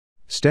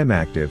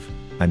StemActiv,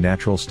 a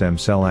natural stem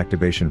cell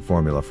activation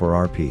formula for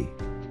RP.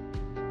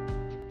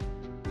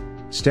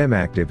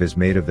 StemActiv is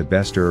made of the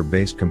best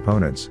herb-based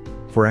components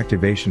for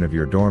activation of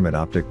your dormant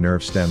optic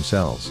nerve stem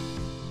cells,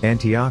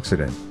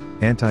 antioxidant,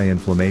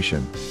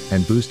 anti-inflammation,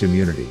 and boost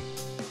immunity.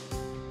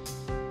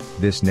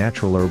 This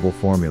natural herbal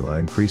formula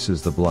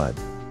increases the blood,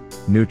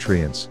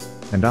 nutrients,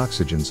 and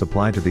oxygen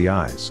supply to the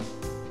eyes,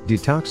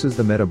 detoxes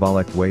the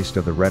metabolic waste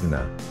of the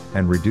retina,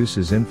 and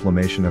reduces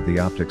inflammation of the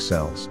optic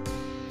cells.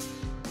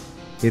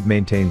 It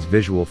maintains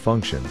visual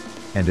function,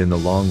 and in the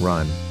long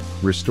run,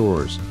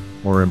 restores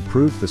or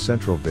improves the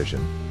central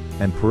vision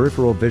and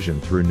peripheral vision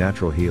through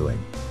natural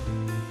healing.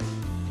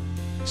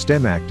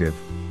 StemActiv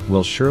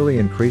will surely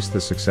increase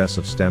the success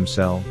of stem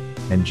cell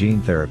and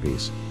gene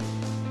therapies,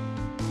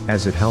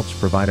 as it helps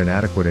provide an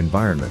adequate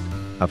environment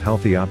of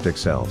healthy optic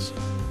cells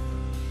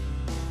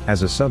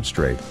as a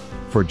substrate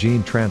for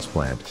gene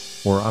transplant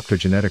or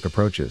optogenetic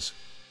approaches,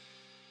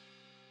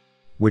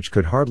 which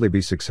could hardly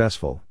be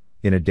successful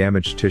in a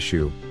damaged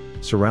tissue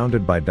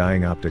surrounded by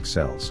dying optic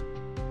cells.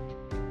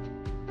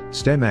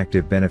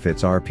 StemActiv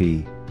benefits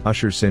RP,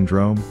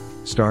 Usher-Syndrome,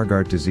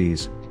 Stargardt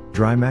disease,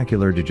 dry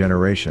macular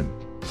degeneration,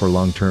 for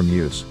long-term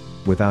use,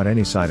 without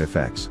any side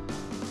effects.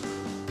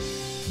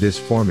 This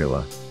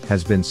formula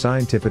has been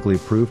scientifically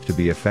proved to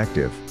be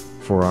effective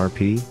for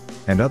RP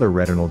and other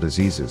retinal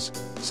diseases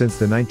since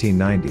the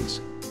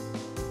 1990s.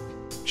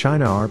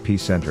 China RP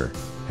Center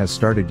has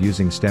started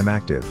using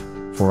StemActiv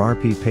for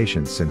RP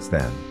patients since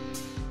then.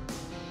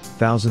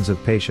 Thousands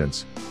of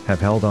patients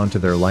have held on to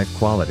their life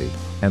quality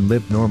and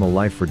lived normal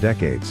life for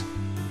decades,